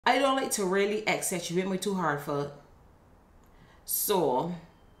I don't like to really accentuate me too hard for it. So,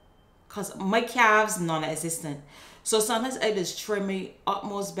 because my calves non-existent. So sometimes I just try my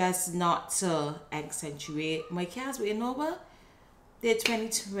utmost best not to accentuate my calves. But you know what? They're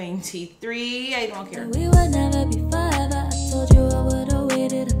 2023. I don't care. We would never be forever. I told you I would have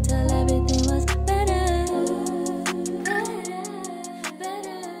waited until everything was better.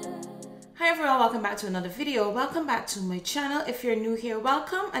 Hi everyone, welcome back to another video. Welcome back to my channel. If you're new here,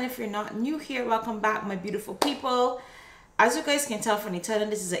 welcome. And if you're not new here, welcome back, my beautiful people. As you guys can tell from the title,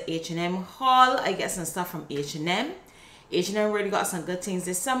 this is a H&M haul. I get some stuff from H&M. H&M really got some good things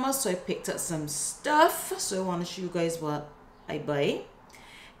this summer, so I picked up some stuff. So I want to show you guys what I buy.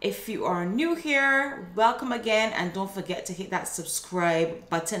 If you are new here, welcome again, and don't forget to hit that subscribe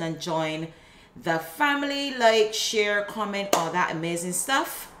button and join the family. Like, share, comment, all that amazing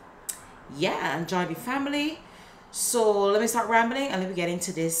stuff. Yeah, and join the family. So let me start rambling and let me get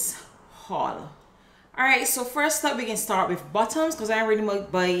into this haul. All right, so first up we can start with bottoms, because I don't really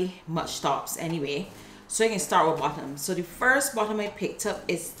buy much tops anyway, so I can start with bottoms. So the first bottom I picked up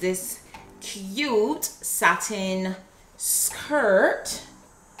is this cute satin skirt.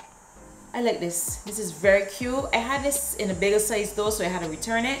 I like this. This is very cute. I had this in a bigger size though, so I had to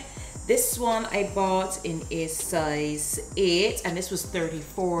return it. This one I bought in a size 8, and this was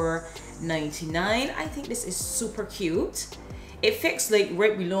 $34.99. I think this is super cute. It fits like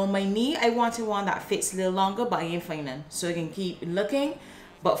right below my knee. I wanted one that fits a little longer, but I ain't finding, so I can keep looking.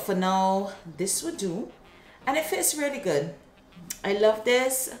 But for now, this would do, and it fits really good. I love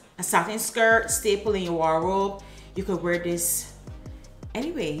this. A satin skirt, staple in your wardrobe. You could wear this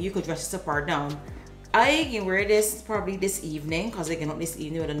anyway. You could dress this up or down. I can wear this probably this evening, because I can up this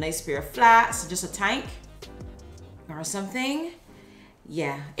evening with a nice pair of flats, just a tank or something.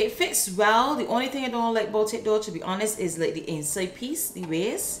 Yeah, it fits well. The only thing I don't like about it though, to be honest, is like the inside piece, the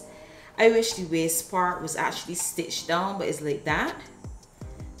waist. I wish the waist part was actually stitched down, but it's like that.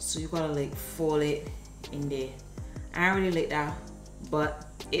 So you gotta like fold it in there. I don't really like that, but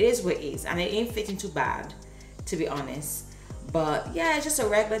it is what it is, and it ain't fitting too bad, to be honest. But yeah, it's just a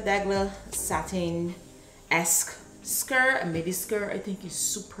regular satin-esque skirt, a midi skirt. I think is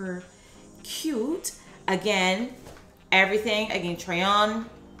super cute. Again, everything I can try on.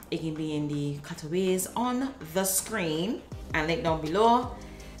 It can be in the cutaways on the screen and link down below.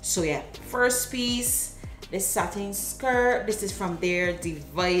 So yeah, first piece, this satin skirt. This is from their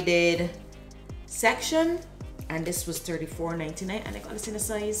divided section, and this was $34.99, and I got this in a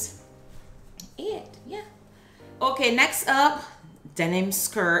size 8. Yeah. Okay, next up, denim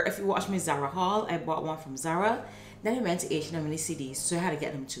skirt. If you watch my Zara haul, I bought one from Zara. Then I went to H&M and CDs, so I had to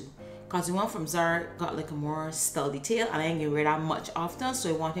get them too. Because the one from Zara got like a more style detail, and I ain't gonna wear that much often, so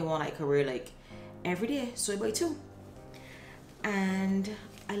I wanted one I could wear like every day, so I bought 2. And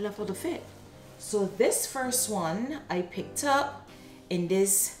I love how the fit. So this first one I picked up in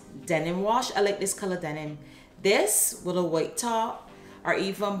this denim wash. I like this color denim. This with a white top or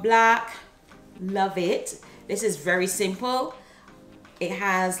even black, love it. This is very simple. It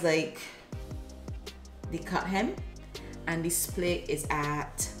has like the cut hem, and the split is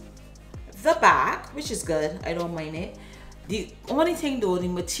at the back, which is good. I don't mind it. The only thing though, the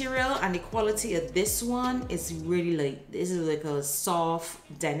material and the quality of this one is really like, this is like a soft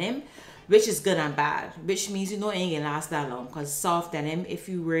denim, which is good and bad, which means, you know, it ain't gonna last that long, because soft denim, if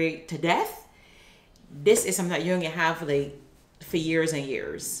you wear it to death, this is something that you're gonna have like for years and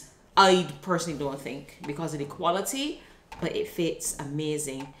years. I personally don't think, because of the quality, but it fits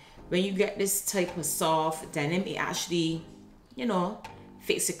amazing. When you get this type of soft denim, it actually, you know,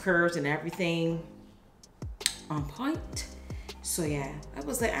 fits the curves and everything on point. So yeah, I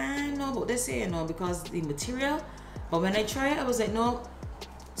was like, I don't know about this here, you know, because the material. But when I tried it, I was like, no,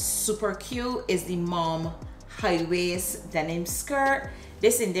 super cute. Is the mom high waist denim skirt.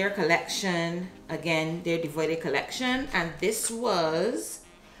 This in their collection, again, their divided collection, and this was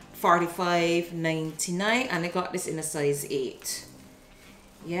 $45.99, and I got this in a size 8.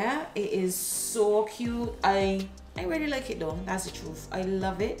 Yeah, it is so cute. I really like it though, that's the truth. I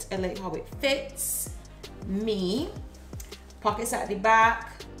love it. I like how it fits me. Pockets at the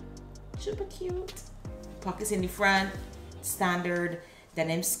back, super cute. Pockets in the front, standard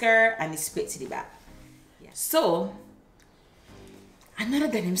denim skirt, and the split to the back. Yeah. So another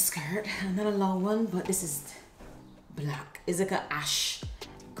denim skirt, another long one, but this is black. It's like an ash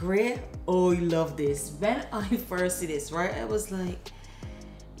gray. Oh, I love this. When I first see this, right, I was like,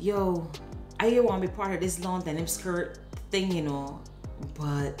 yo, I want to be part of this long denim skirt thing, you know,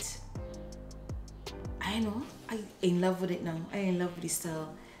 but I know, I in love with it now. I in love with the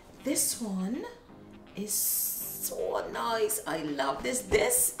style. This one is so nice. I love this.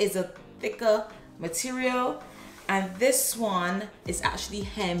 This is a thicker material, and this one is actually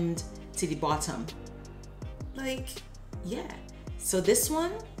hemmed to the bottom. Like, yeah. So this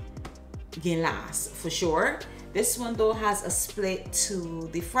one can last for sure. This one though has a split to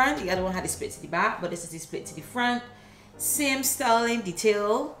the front. The other one had a split to the back, but this is the split to the front. Same styling,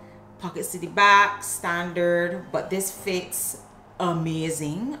 detail, pockets to the back, standard, but this fits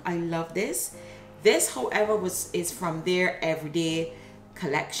amazing. I love this. This, however, is from their everyday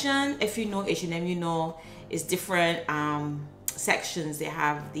collection. If you know H&M, you know it's different sections. They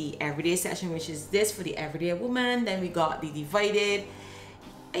have the everyday section, which is this for the everyday woman. Then we got the divided.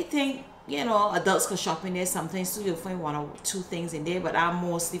 I think, you know, adults can shop in there sometimes too. You'll find one or two things in there, but I'm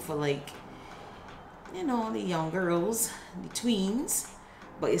mostly for, like, you know, the young girls, the tweens.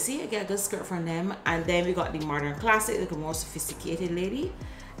 But you see, I get a good skirt from them. And then we got the modern classic, like a more sophisticated lady.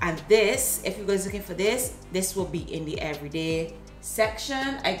 And this, if you guys are looking for this, this will be in the everyday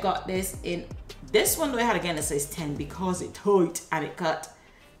section. I got this in this one, though I had again a size 10 because it tight and it cut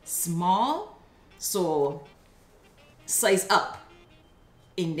small. So size up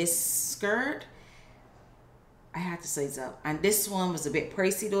in this skirt, I had to size up. And this one was a bit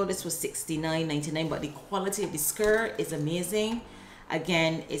pricey though. This was $69.99, but the quality of the skirt is amazing.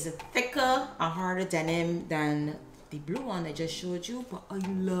 Again, it's a thicker and harder denim than the blue one I just showed you, but I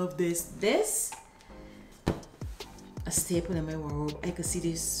love this. This, a staple in my wardrobe. I could see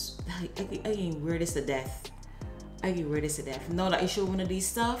this, I can wear this to death. I can wear this to death. Now that I show one of these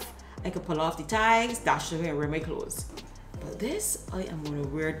stuff, I could pull off the tags, dash them and wear my clothes. But this, I am gonna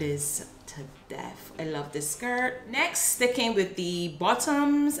wear this to death. I love this skirt. Next, they came with the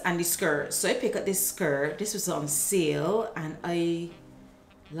bottoms and the skirt. So I picked up this skirt. This was on sale and I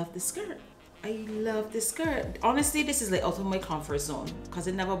love this skirt. I love this skirt. Honestly, this is like out of my comfort zone because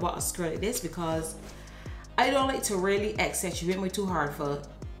I never bought a skirt like this because I don't like to really accentuate me too hard for.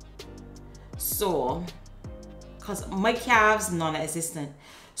 So, because my calves non-existent.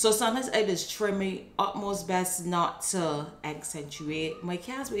 So sometimes I just try my utmost best not to accentuate my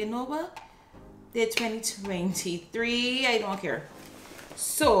calves, but you know what? They're 2023, I don't care.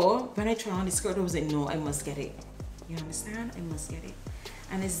 So when I try on the skirt, I was like, no, I must get it. You understand? I must get it.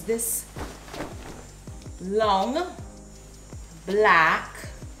 And it's this long black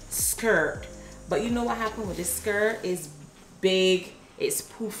skirt. But you know what happened with this skirt? It's big, it's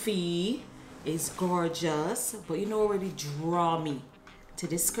poofy, it's gorgeous. But you know what really draw me to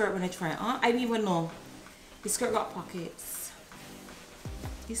this skirt when I try it on? I didn't even know. This skirt got pockets.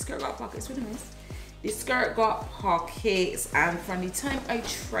 This skirt got pockets. Wait a minute. This skirt got pockets, and from the time I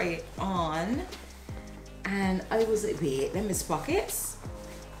try it on, and I was like, wait, them is pockets?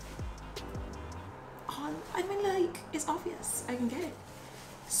 Oh, I mean, like, it's obvious. I can get it.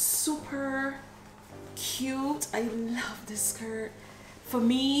 Super cute. I love this skirt. For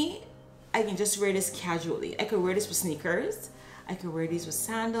me, I can just wear this casually. I could wear this with sneakers. I could wear these with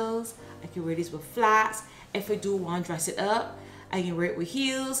sandals. I could wear these with flats. If I do want to dress it up, I can wear it with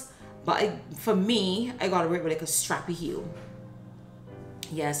heels. But for me, I gotta wear it with like a strappy heel.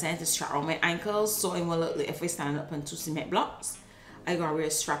 Yes, I have to strap on my ankles, so I'm gonna look like if I stand up on two cement blocks. I gotta wear a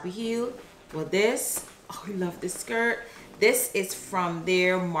strappy heel. With this, oh, I love this skirt. This is from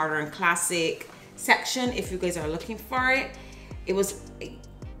their modern classic section. If you guys are looking for it, it was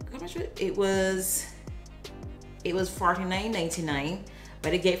how much? It was $49.99,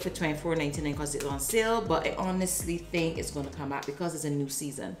 but I get it for $24.99 because it's on sale. But I honestly think it's gonna come back because it's a new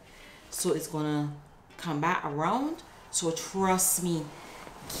season. So it's gonna come back around. So trust me,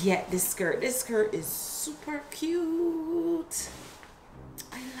 get this skirt. This skirt is super cute.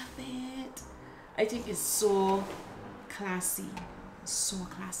 I love it. I think it's so classy. So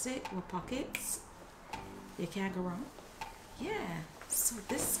classic with pockets. You can't go wrong. Yeah. So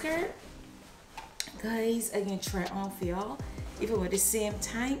this skirt, guys, I can try it on for y'all. Even at the same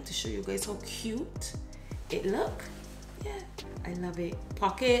time to show you guys how cute it look. Yeah, I love it.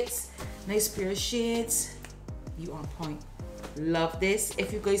 Pockets, nice pair of shades. You on point. Love this.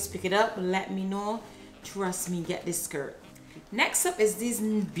 If you guys pick it up, let me know. Trust me, get this skirt. Next up is these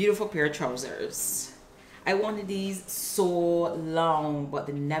beautiful pair of trousers. I wanted these so long, but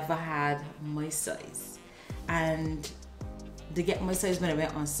they never had my size. And they get my size when I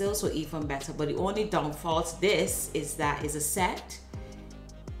went on sale, so even better. But the only downfall to this is that it's a set.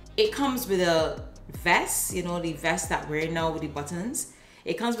 It comes with a vest, you know, the vest that we're wearing now with the buttons.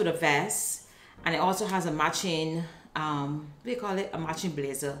 It comes with a vest, and it also has a matching what do you call it, a matching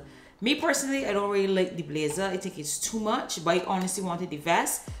blazer. Me personally, I don't really like the blazer. I think it's too much, but I honestly wanted the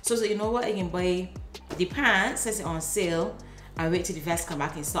vest. So you know what, I can buy the pants, since it's on sale, and wait till the vest come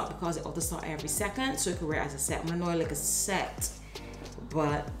back in stock because it auto stock every second, so you can wear it as a set. I'm gonna know it like a set,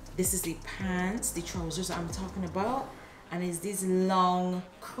 but this is the pants, the trousers I'm talking about, and it's these long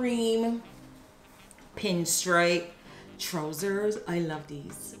cream pinstripe trousers. I love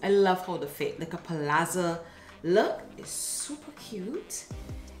these. I love how they fit, like a palazzo look. It's super cute.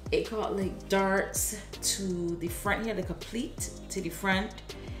 It got like darts to the front here, like a pleat to the front.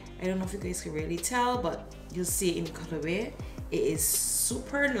 I don't know if you guys can really tell, but you'll see it in the colorway. It is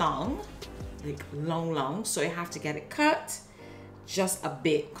super long, like long, so I have to get it cut just a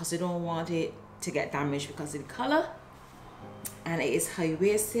bit because I don't want it to get damaged because of the color. And it is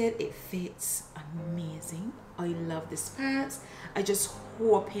high-waisted. It fits amazing. I love this pants. I just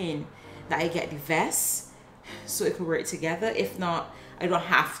hoping that I get the vest so it can wear it together. If not, I don't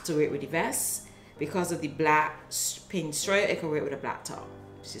have to wear it with the vest because of the black pinstripe. I can wear it with a black top,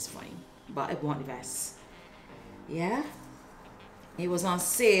 which is fine, but I want the vest. Yeah, it was on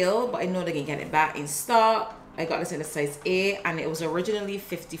sale, but I know they can get it back in stock. I got this in a size A, and it was originally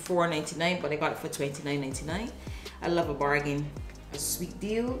 $54.99, but I got it for $29.99. I love a bargain, a sweet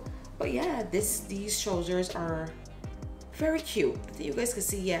deal. But yeah, these trousers are very cute. I think you guys can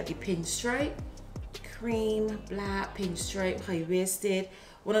see, yeah, the pinstripe, cream, black, pinstripe, high-waisted.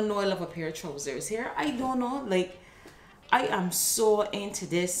 Wanna know I love a pair of trousers here? I don't know, like, I am so into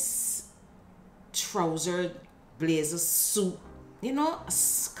this trouser, blazer, suit, you know, a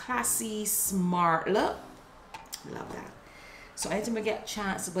classy, smart look. Love that. So anytime I get a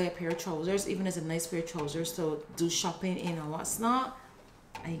chance to buy a pair of trousers, even as a nice pair of trousers to do shopping in or what's not,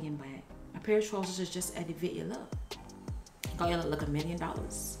 I can buy it. A pair of trousers is just elevate your look. Got you look like $1 million.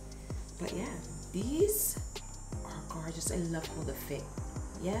 But yeah, these are gorgeous. I love how they fit.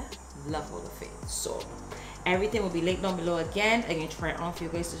 Yeah, love how they fit. So everything will be linked down below again. I can try it on for you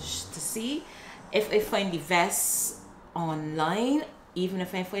guys to see. If I find the vest online, even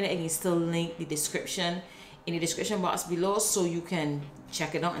if I find it, I can still link the description in the description box below so you can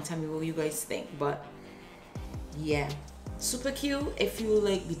check it out and tell me what you guys think. But yeah, super cute. If you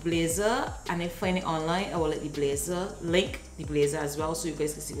like the blazer and I find it online, I will link the blazer as well so you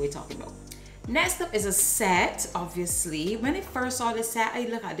guys can see what we're talking about. Next up is a set. Obviously, when I first saw this set, I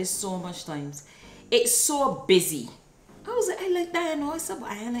look at this so much times. It's so busy. I was like, I like that, you know. It's so,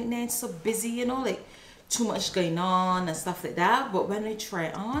 I like that, it's so busy, you know, like too much going on and stuff like that. But when I try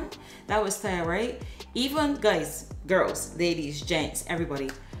it on, that was style, right? Even guys, girls, ladies, gents, everybody,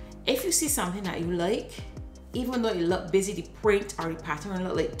 if you see something that you like, even though it look busy, the print or the pattern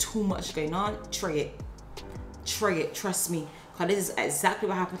look like too much going on, try it. Try it, trust me, because this is exactly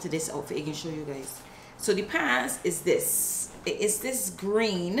what happened to this outfit. I can show you guys. So the pants is this. It is this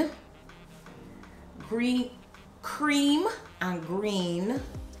green, cream and green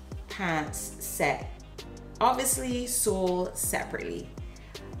pants set. Obviously sold separately,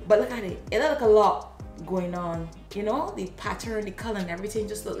 but look at it. It look like a lot going on, you know, the pattern, the color and everything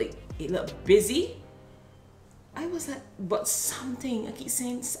just look like it looked busy. I was like, but something, I keep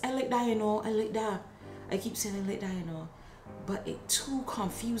saying I like that, you know, I like that. I keep saying I like that, you know, but it too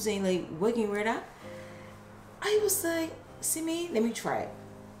confusing. Like, what can you wear that? I was like, see me, let me try it.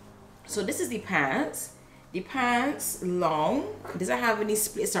 So this is the pants. The pants long, doesn't have any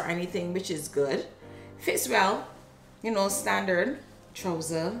splits or anything, which is good. Fits well, you know, standard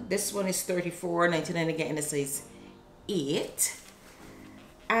trouser. This one is $34.99 again in a size 8,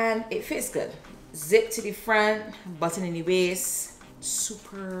 and it fits good. Zip to the front, button in the waist,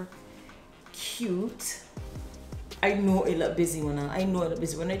 super cute. I know it look busy when I know it look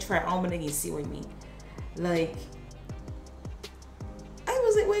busy when I try it on, but I can see what I mean. Like, I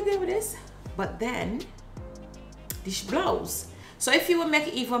was like, we're good with this, but then this blouse. So if you would make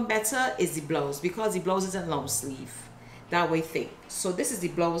it even better, is the blouse, because the blouse isn't long sleeve that way thick. So this is the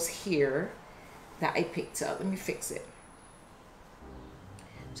blouse here that I picked up. Let me fix it.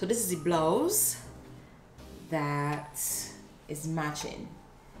 So this is the blouse that is matching,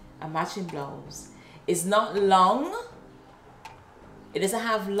 a matching blouse. It's not long. It doesn't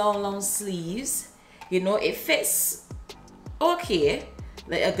have long sleeves. You know, it fits okay,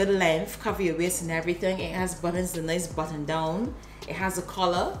 like a good length, cover your waist and everything. It has buttons, a nice button down. It has a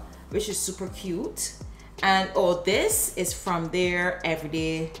collar, which is super cute. And oh, this is from their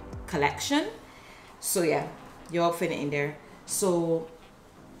everyday collection. So yeah, you'll fit it in there. So,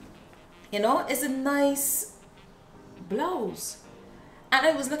 you know, it's a nice blouse. And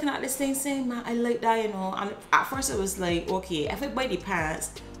I was looking at this thing saying, man, I like that, you know. And at first I was like, okay, if I buy the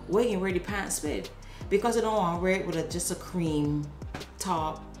pants, where can I wear the pants with? Because I don't want to wear it with just a cream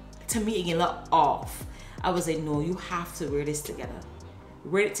top. To me, it can look off. I was like, no, you have to wear this together.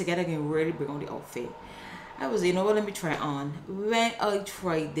 Wear it together and really bring on the outfit. I was, you know what, let me try it on. When I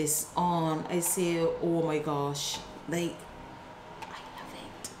tried this on, I say, oh my gosh, like, I love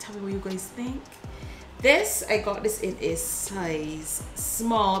it. Tell me what you guys think. This, I got this in a size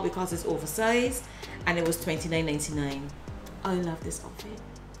small because it's oversized, and it was $29.99. I love this outfit.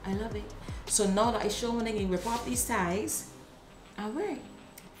 I love it. So now that I show when I can rip off these sides, I wear it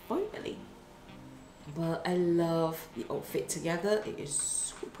finally. But I love the outfit together. It is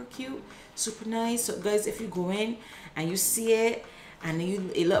super cute, super nice. So guys, if you go in and you see it and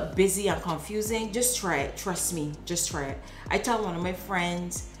it look busy and confusing, just try it. Trust me, just try it. I tell one of my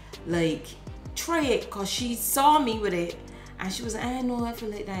friends, like, try it, because she saw me with it and she was like, I know, I feel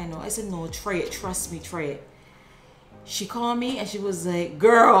like that, I know. I said, no, try it, trust me, try it. She called me and she was like,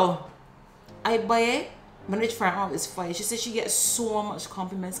 girl, I buy it. When I try it on, it's fire. She said she gets so much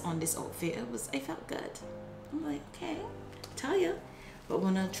compliments on this outfit. I felt good. I'm like, okay, tell you. But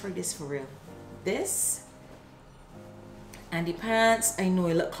when I try this for real, this and the pants, I know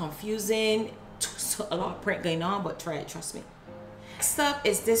it look confusing, so a lot of print going on, but try it, trust me. Next up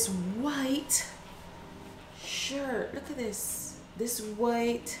is this white shirt. Look at this. This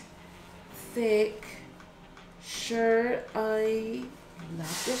white, thick shirt. I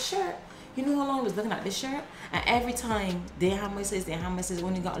love this shirt. You know how long I was looking at this shirt? And every time they have my size,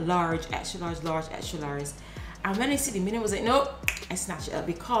 when you got large, extra large, large, extra large. And when I see the medium, I was like, nope, I snatched it up,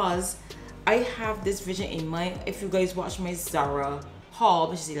 because I have this vision in mind. If you guys watch my Zara haul,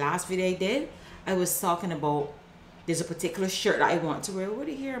 which is the last video I did, I was talking about there's a particular shirt that I want to wear. What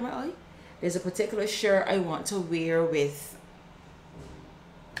do you hear in my eye? There's a particular shirt I want to wear with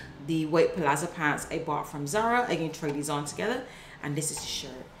the white palazzo pants I bought from Zara. I can try these on together, and this is the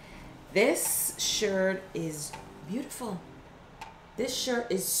shirt. This shirt is beautiful. This shirt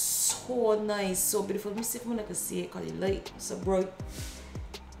is so nice, so beautiful. Let me see if I can see it, because the light is so bright.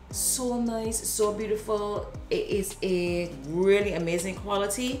 So nice, so beautiful. It is a really amazing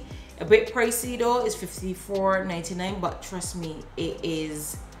quality. A bit pricey though, it's $54.99, but trust me, it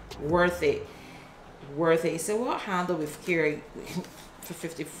is worth it. Worth it. So what handle with carry for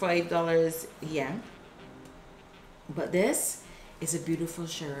 $55? Yeah. But this is a beautiful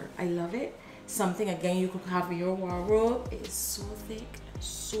shirt. I love it. Something again you could have in your wardrobe. It is so thick,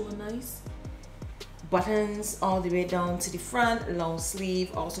 so nice. Buttons all the way down to the front, long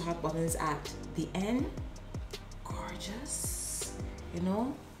sleeve, also have buttons at the end. Gorgeous, you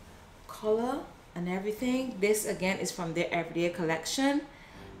know, color and everything. This again is from their everyday collection,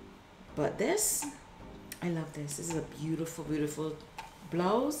 but this, I love this. This is a beautiful, beautiful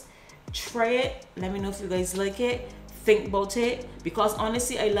blouse. Try it, let me know if you guys like it. Think about it, because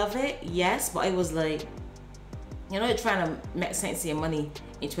honestly I love it, yes, but I was like, you know, you're trying to make sense of your money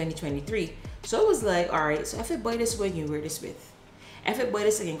in 2023. So I was like, all right, so if I buy this, what you wear this with? If I buy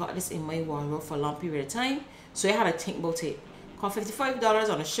this, I can got this in my wardrobe for a long period of time. So I had to think about it. Cost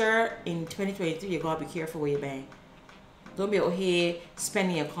 $55 on a shirt in 2023. You gotta be careful what you're buying. Don't be out here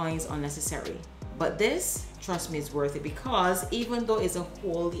spending your coins unnecessarily. But this, trust me, it's worth it, because even though it's a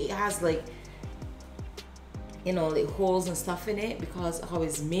hole, it has like, you know, like holes and stuff in it, because how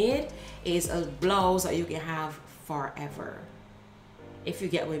it's made is a blouse that you can have forever. If you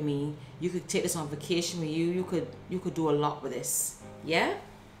get with me, you could take this on vacation with you. You could do a lot with this, yeah.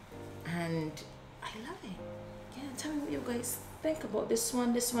 And I love it. Yeah, tell me what you guys think about this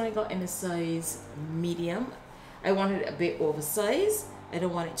one. This one I got in a size medium. I wanted it a bit oversized. I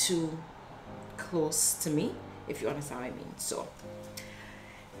don't want it too close to me, if you understand what I mean. So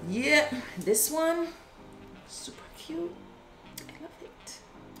yeah, this one, super cute. I love it.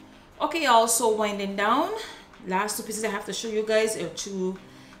 Okay, y'all, so winding down, last two pieces I have to show you guys are two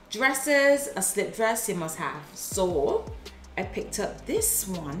dresses. A slip dress you must have. So I picked up this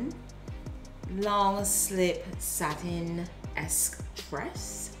one, long slip satin-esque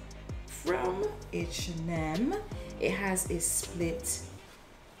dress from H&M. It has a split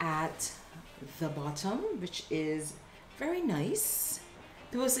at the bottom, which is very nice.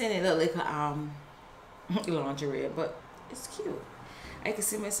 People saying it look like a lingerie, but it's cute. I can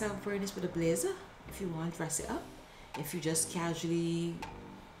see myself wearing this with a blazer. If you want to dress it up, if you just casually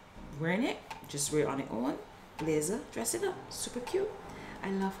wearing it, just wear it on its own. Blazer, dress it up, super cute.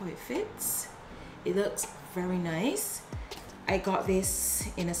 I love how it fits. It looks very nice. I got this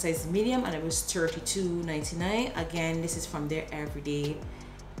in a size medium and it was $32.99. Again, this is from their everyday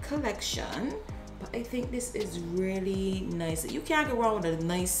collection, but I think this is really nice. You can't go wrong with a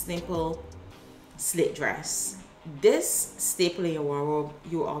nice simple slit dress. This staple in your wardrobe,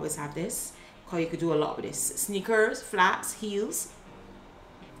 you will always have this, because you could do a lot with this. Sneakers, flats, heels,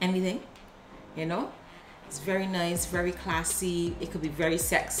 anything, you know. It's very nice, very classy. It could be very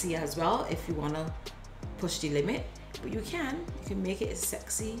sexy as well if you want to push the limit, but you can make it a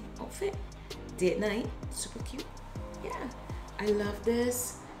sexy outfit, date night, super cute. Yeah, I love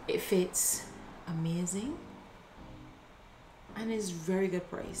this. It fits amazing and it's very good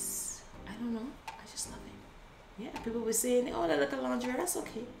price. I don't know, I just love it. Yeah, people were saying, oh, that look a lingerie. That's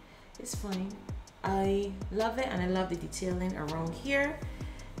okay, it's fine. I love it, and I love the detailing around here.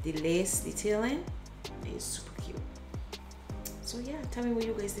 The lace detailing is super cute. So yeah, tell me what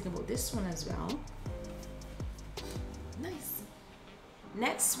you guys think about this one as well. Nice.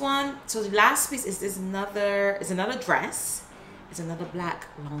 Next one, so the last piece is another dress. It's another black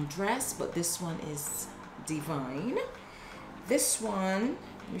long dress, but this one is divine. This one,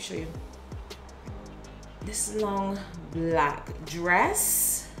 let me show you. This long black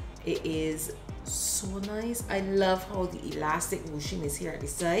dress, it is so nice. I love how the elastic ruching is here at the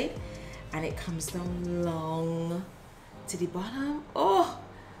side and it comes down long to the bottom. Oh,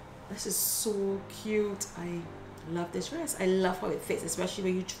 this is so cute. I love this dress. I love how it fits,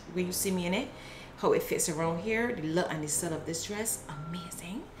 especially when you see me in it, how it fits around here. The look and the style of this dress,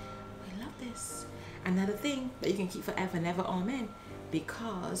 amazing. I love this. Another thing that you can keep forever and ever on men,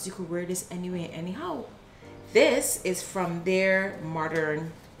 because you could wear this anyway and anyhow. This is from their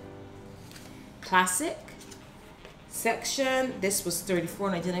modern classic section. This was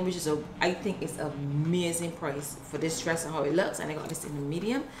 $34.99, which is I think it's an amazing price for this dress and how it looks. And I got this in the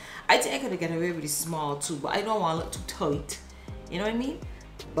medium. I think I could get away with the small too, but I don't want to look too tight, you know what I mean?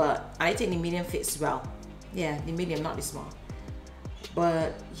 But I think the medium fits well. Yeah, the medium, not the small.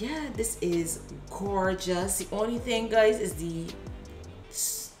 But yeah, this is gorgeous. The only thing, guys, is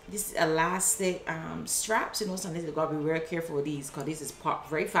this elastic straps. You know, sometimes you gotta be very careful with these because these is pop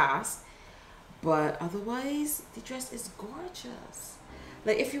very fast. But otherwise, the dress is gorgeous.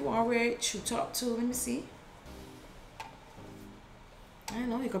 Like if you want to wear it shoe top too, let me see. I don't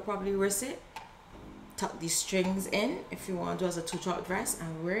know, you could probably wrist it, tuck these strings in if you want to do as a two top dress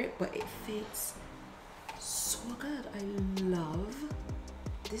and wear it, but it fits so good. I love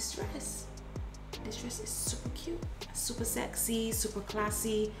this dress. This dress is super cute, super sexy, super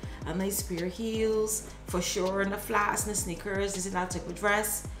classy. A nice pair of heels for sure, and the flats and the sneakers. This is that type of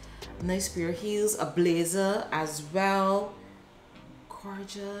dress. A nice pair of heels, a blazer as well.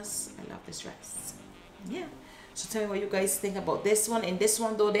 Gorgeous. I love this dress. Yeah. So tell me what you guys think about this one. In this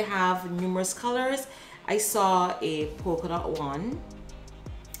one though, they have numerous colors. I saw a polka dot one.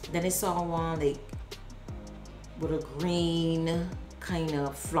 Then I saw one like with a green kind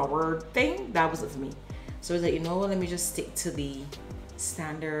of flowered thing. That wasn't for me. So I was like, you know what, let me just stick to the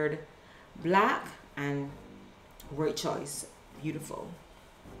standard black, and great choice. Beautiful.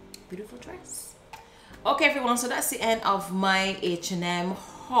 Beautiful dress. Okay everyone, so that's the end of my H&M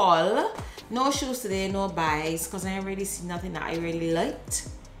haul. No shoes today, no buys, because I ain't really see nothing that I really liked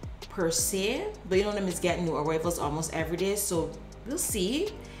per se. But you know them is getting new arrivals almost every day, so we'll see.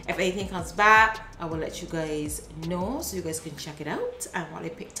 If anything comes back, I will let you guys know so you guys can check it out and what I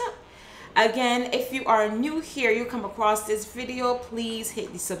picked up. Again, if you are new here, you come across this video, please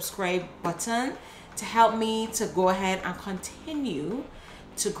hit the subscribe button to help me to go ahead and continue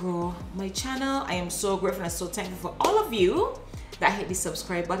to grow my channel. I am so grateful and so thankful for all of you that hit the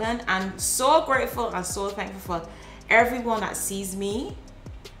subscribe button. I'm so grateful and so thankful for everyone that sees me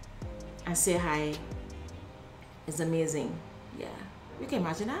and say hi. It's amazing. Yeah, you can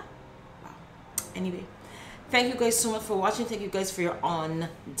imagine that. Wow. Anyway, thank you guys so much for watching. Thank you guys for your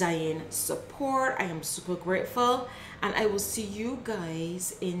undying support. I am super grateful, and I will see you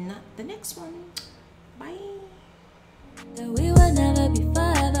guys in the next one. Bye. That we will never be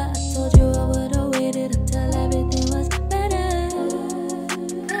far.